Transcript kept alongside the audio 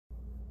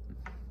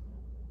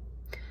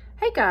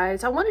Hey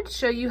guys, I wanted to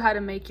show you how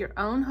to make your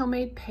own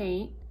homemade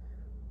paint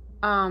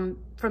from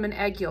an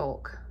egg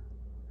yolk.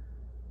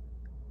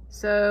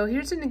 So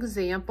here's an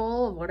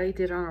example of what I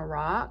did on a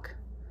rock.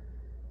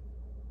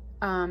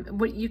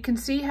 What you can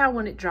see how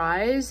when it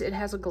dries, it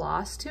has a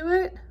gloss to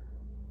it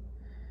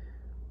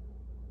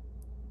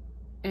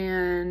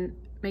and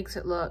makes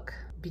it look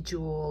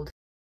bejeweled.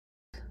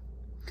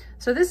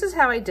 So this is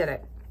how I did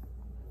it.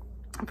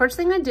 First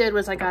thing I did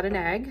was I got an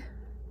egg,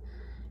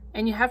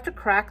 and you have to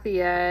crack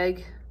the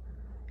egg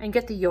and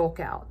get the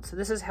yolk out. So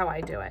this is how I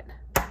do it.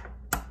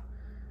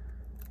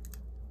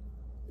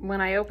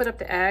 When I open up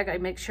the egg, I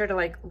make sure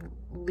to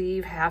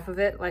leave half of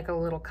it like a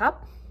little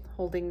cup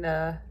holding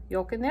the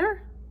yolk in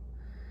there.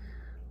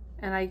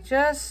 And I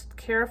just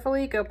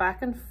carefully go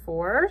back and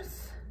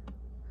forth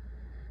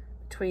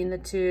between the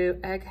two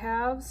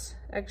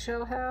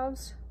eggshell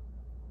halves,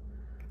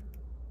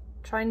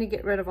 trying to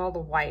get rid of all the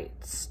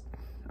whites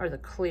or the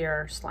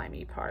clear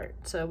slimy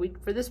part. So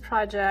for this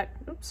project,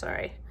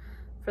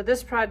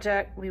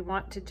 we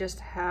want to just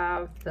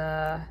have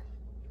the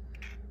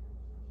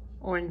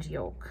orange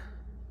yolk.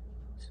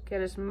 So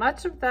get as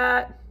much of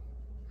that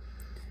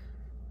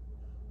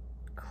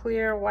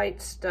clear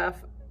white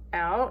stuff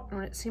out.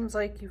 When it seems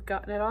like you've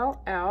gotten it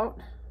all out,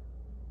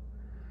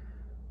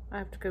 I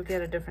have to go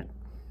get a different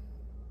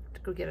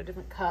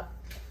cup.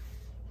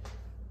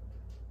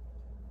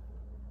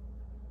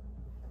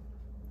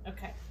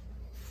 Okay.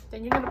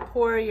 Then you're gonna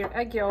pour your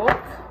egg yolk.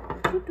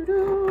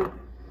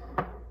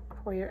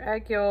 Pour your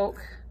egg yolk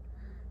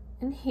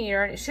in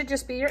here, and it should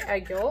just be your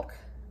egg yolk.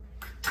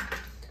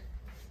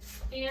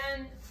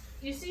 And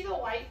you see the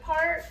white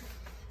part?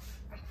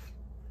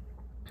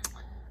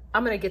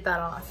 I'm gonna get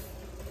that off.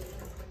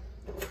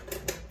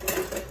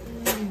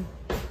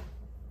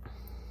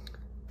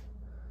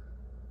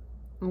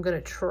 I'm gonna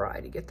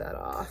try to get that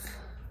off.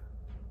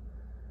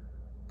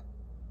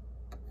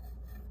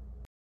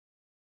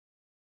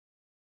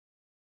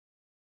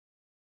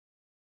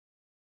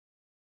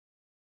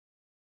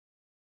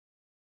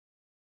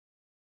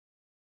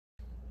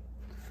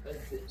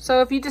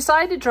 So if you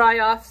decide to dry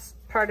off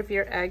part of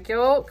your egg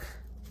yolk,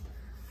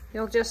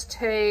 you'll just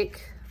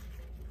take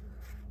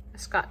a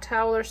Scott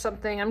towel or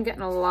something. I'm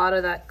getting a lot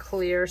of that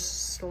clear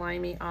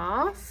slimy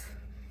off.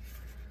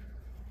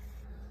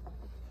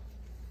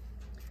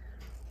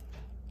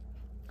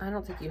 I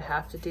don't think you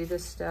have to do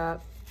this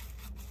step,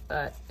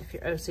 but if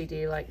you're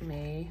OCD like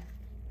me,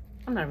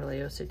 I'm not really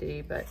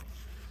OCD, but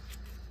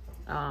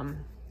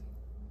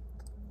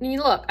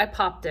look, I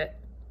popped it.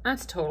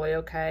 That's totally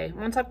okay.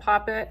 Once I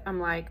pop it, I'm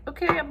like,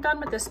 okay, I'm done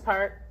with this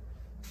part.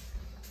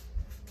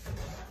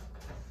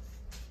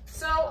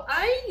 So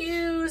I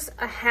use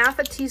a half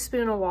a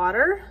teaspoon of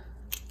water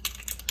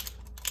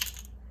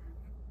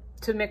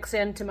to mix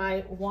into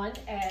my 1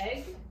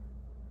 egg.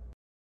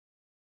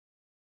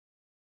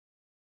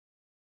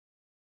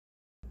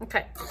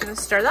 Okay, I'm gonna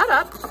stir that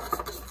up.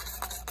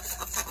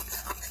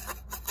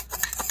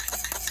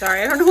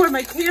 Sorry, I don't know where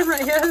my camera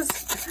is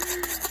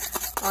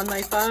on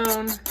my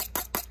phone.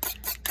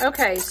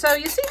 Okay, so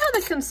you see how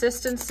the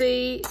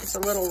consistency is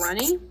a little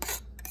runny?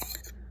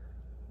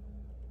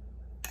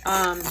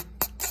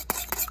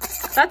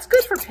 That's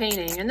good for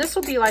painting, and this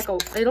will be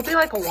it'll be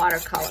like a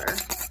watercolor.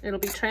 It'll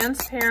be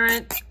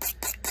transparent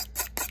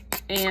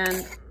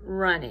and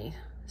runny.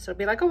 So it'll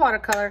be like a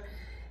watercolor.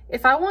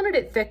 If I wanted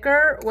it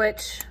thicker,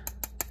 which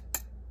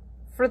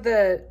for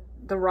the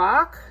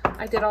rock,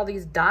 I did all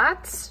these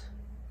dots.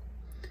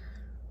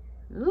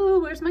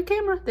 Ooh, where's my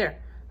camera? There.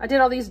 I did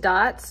all these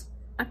dots.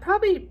 I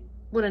probably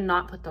would have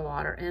not put the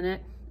water in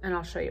it, and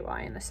I'll show you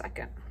why in a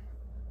second.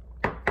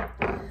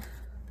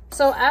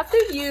 So after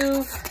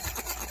you've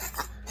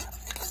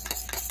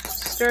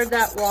stirred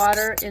that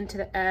water into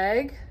the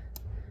egg,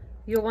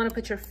 you'll want to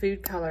put your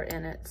food color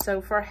in it.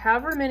 So for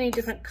however many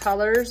different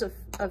colors of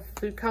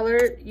food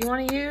color you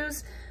want to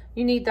use,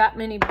 you need that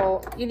many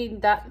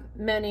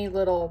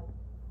little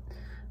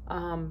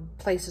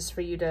places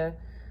for you to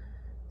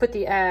put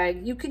the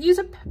egg. You could use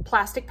a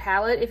plastic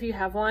palette if you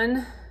have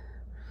one.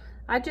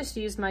 I just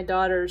used my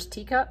daughter's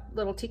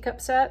little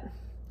teacup set,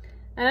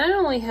 and I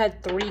only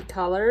had 3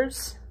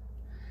 colors.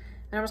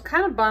 And I was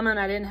kind of bumming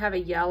I didn't have a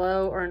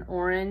yellow or an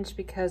orange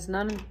because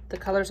none of the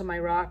colors on my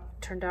rock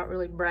turned out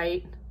really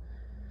bright.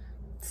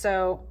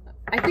 So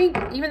I think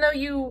even though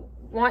you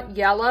want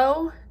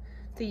yellow,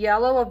 the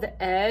yellow of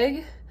the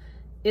egg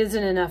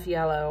isn't enough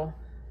yellow.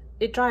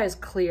 It dries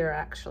clear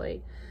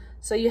actually.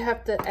 So you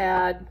have to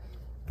add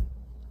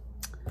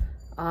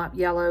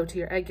yellow to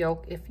your egg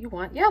yolk if you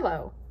want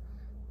yellow.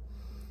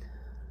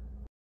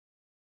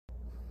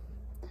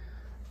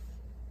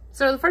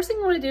 So the first thing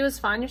you want to do is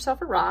find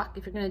yourself a rock.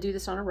 If you're going to do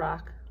this on a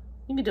rock,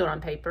 you can do it on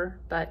paper,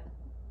 but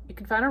you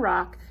can find a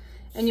rock,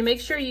 and you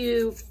make sure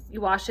you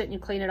wash it and you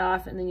clean it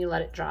off, and then you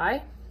let it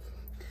dry.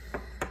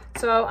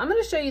 So I'm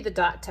going to show you the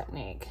dot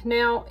technique.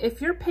 Now,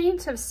 if your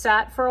paints have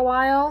sat for a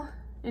while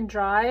and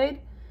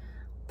dried,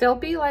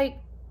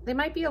 they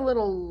might be a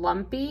little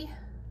lumpy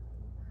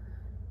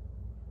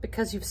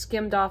because you've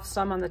skimmed off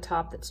some on the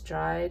top that's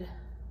dried.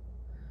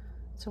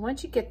 So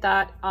once you get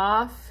that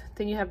off,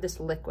 then you have this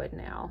liquid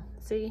now.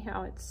 See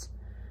how it's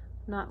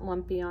not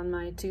lumpy on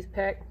my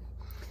toothpick?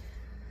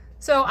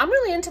 So I'm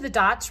really into the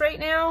dots right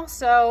now,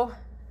 so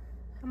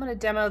I'm gonna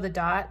demo the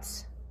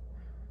dots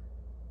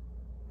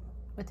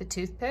with the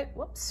toothpick.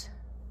 Whoops.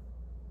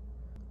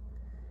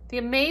 The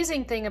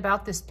amazing thing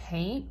about this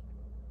paint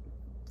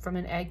from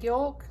an egg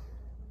yolk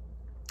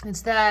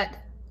is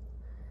that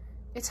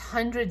it's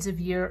hundreds of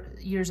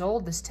years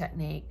old, this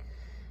technique.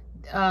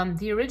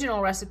 The original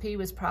recipe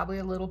was probably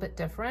a little bit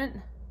different,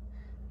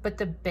 but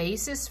the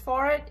basis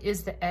for it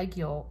is the egg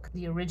yolk.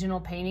 The original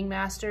painting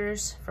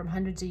masters from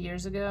hundreds of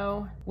years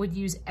ago would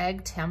use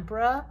egg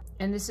tempera,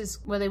 and this is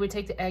where they would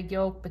take the egg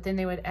yolk, but then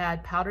they would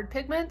add powdered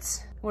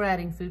pigments. We're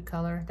adding food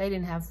color. They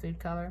didn't have food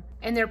color.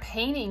 And their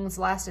paintings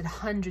lasted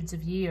hundreds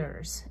of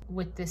years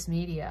with this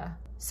media.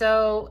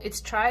 So it's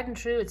tried and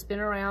true. It's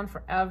been around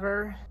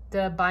forever.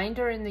 The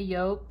binder in the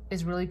yolk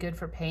is really good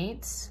for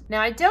paints.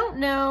 Now, I don't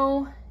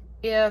know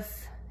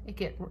if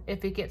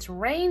it gets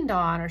rained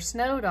on or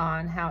snowed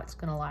on, how it's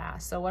gonna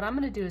last. So what I'm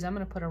gonna do is I'm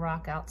gonna put a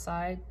rock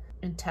outside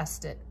and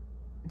test it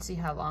and see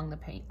how long the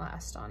paint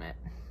lasts on it.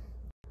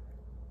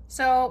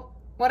 So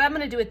what I'm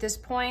gonna do at this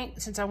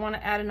point, since I wanna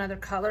add another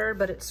color,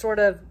 but it's sort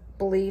of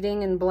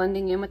bleeding and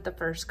blending in with the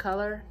first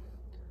color,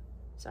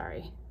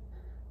 sorry,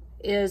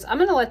 is I'm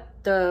gonna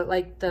let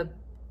the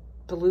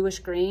bluish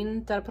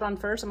green that I put on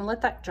first, I'm gonna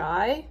let that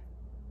dry.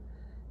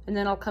 And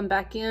then I'll come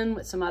back in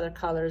with some other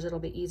colors. It'll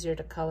be easier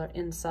to color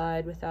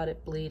inside without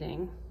it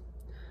bleeding.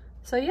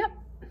 So yep,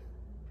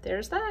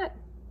 there's that.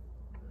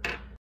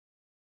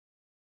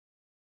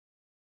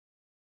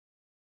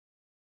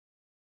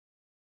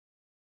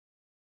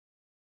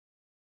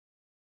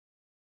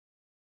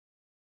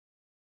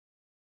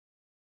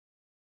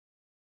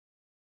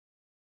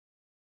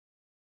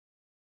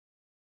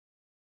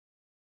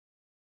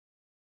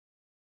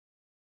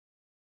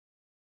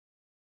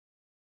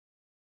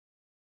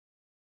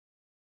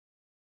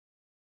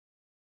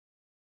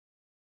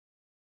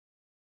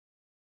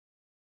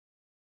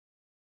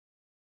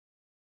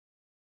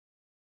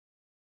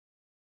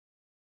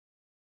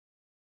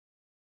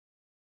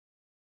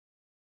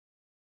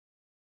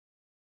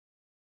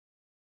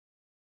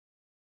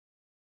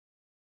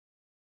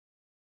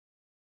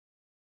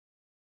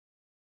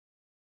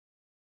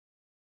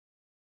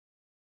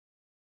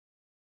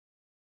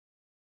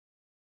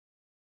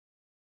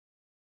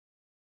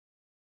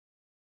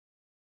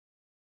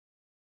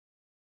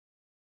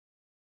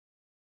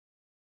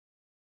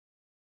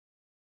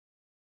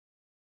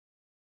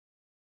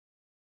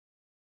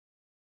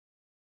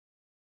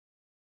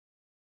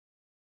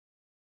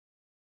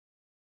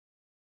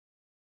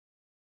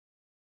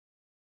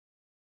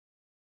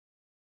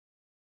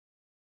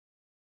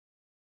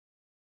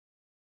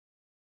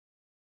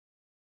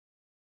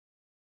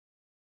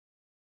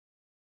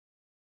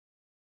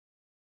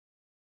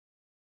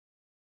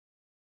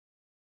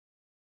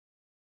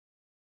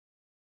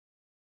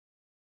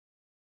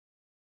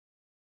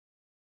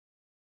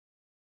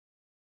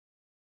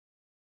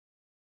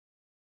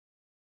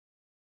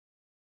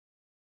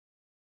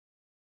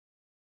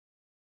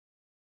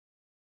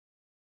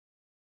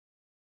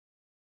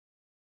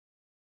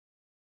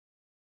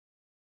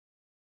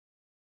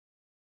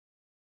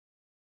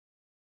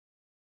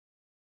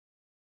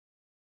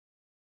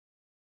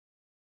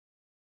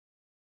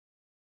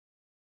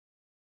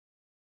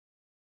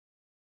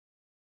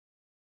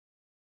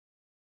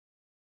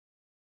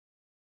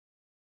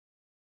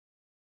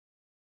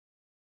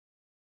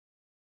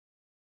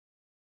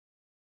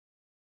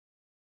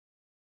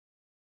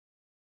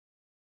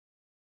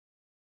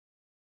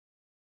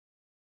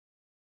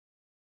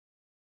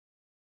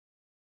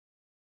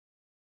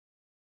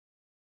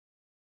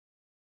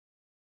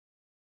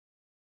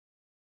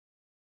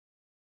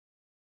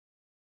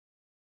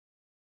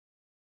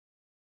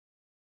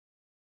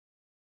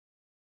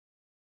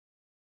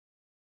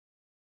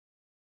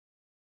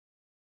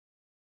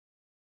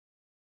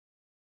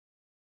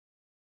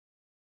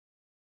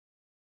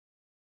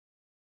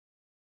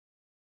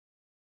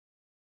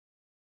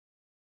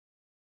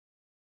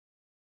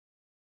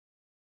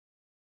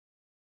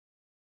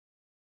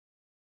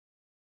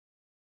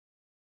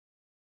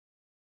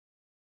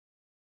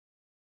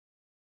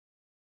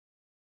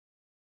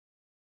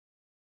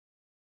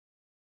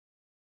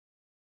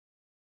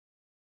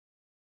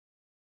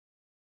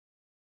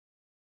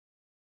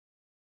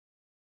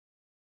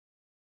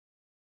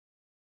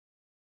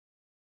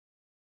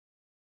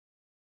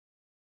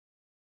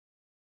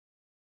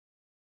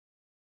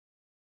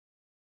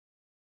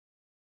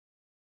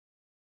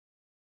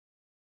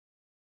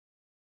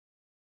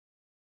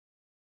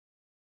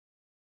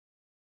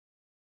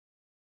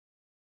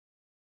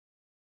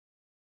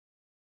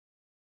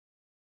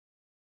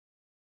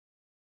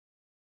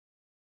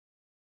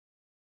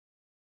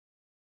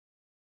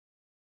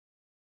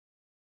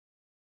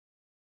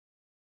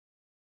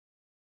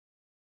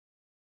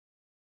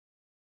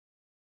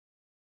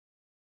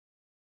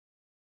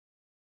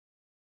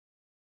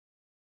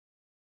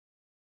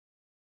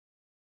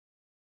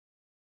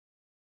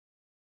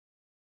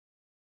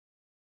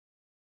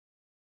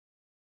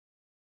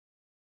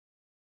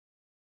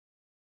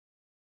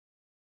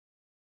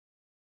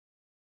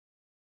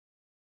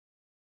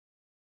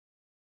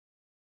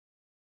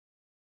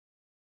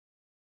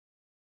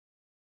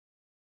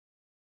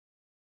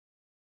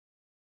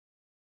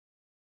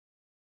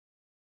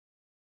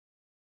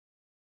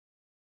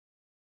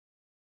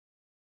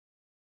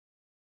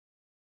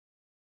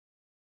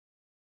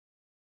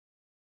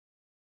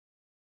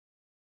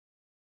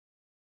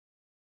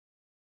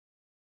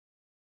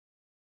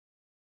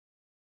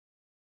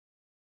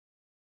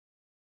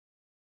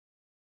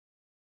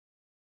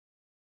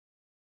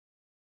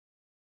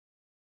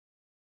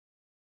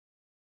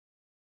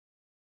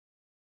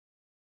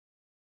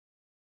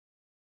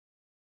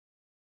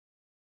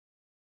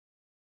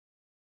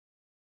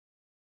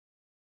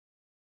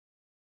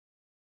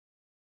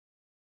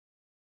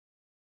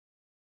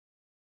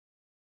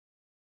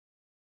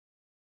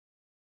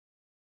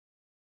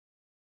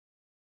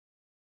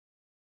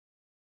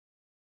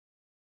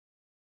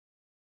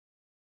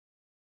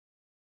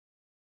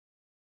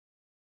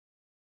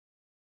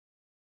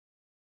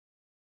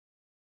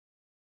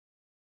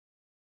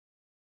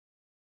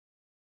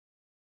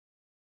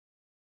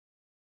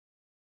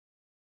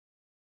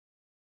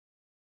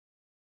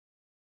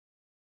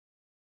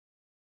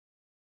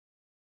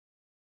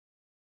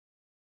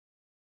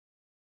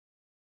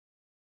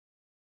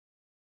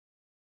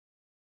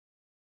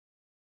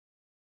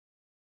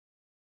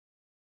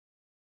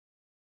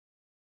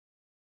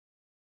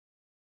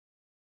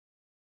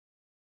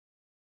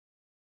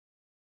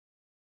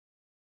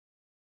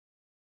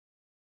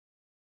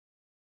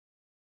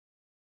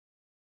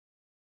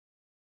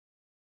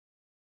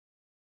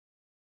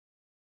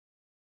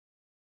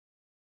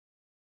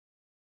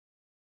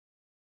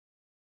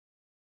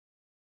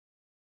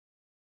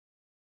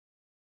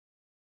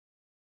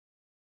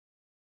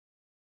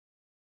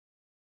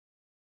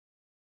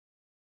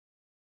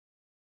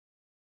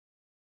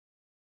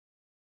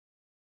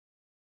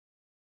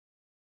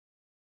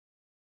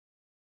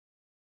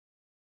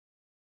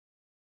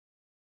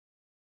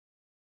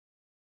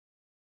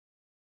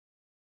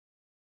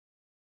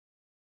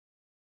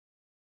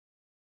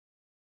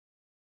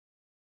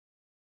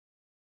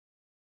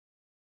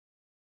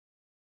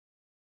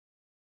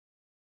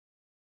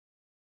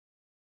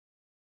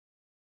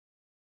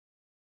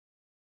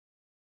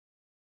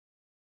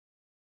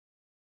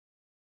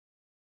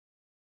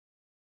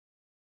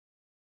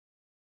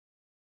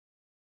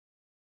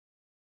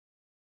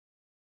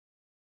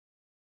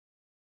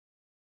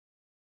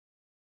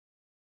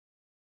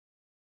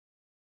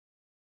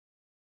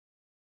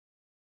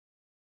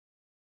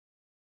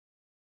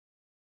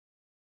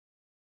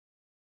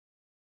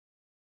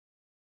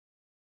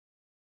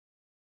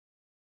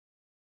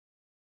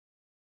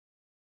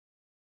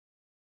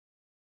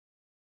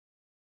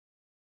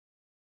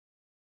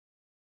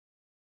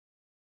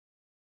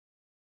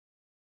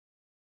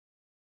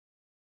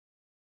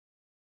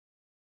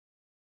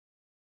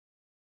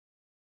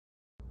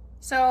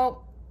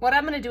 So what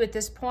I'm gonna do at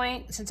this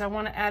point, since I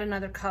wanna add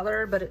another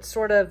color, but it's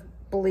sort of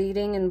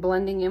bleeding and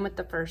blending in with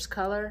the first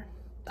color,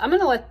 I'm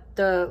gonna let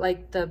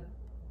the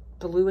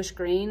bluish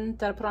green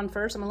that I put on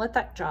first, I'm gonna let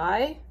that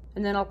dry,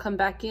 and then I'll come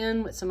back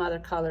in with some other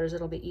colors.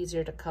 It'll be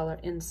easier to color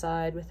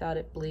inside without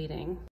it bleeding.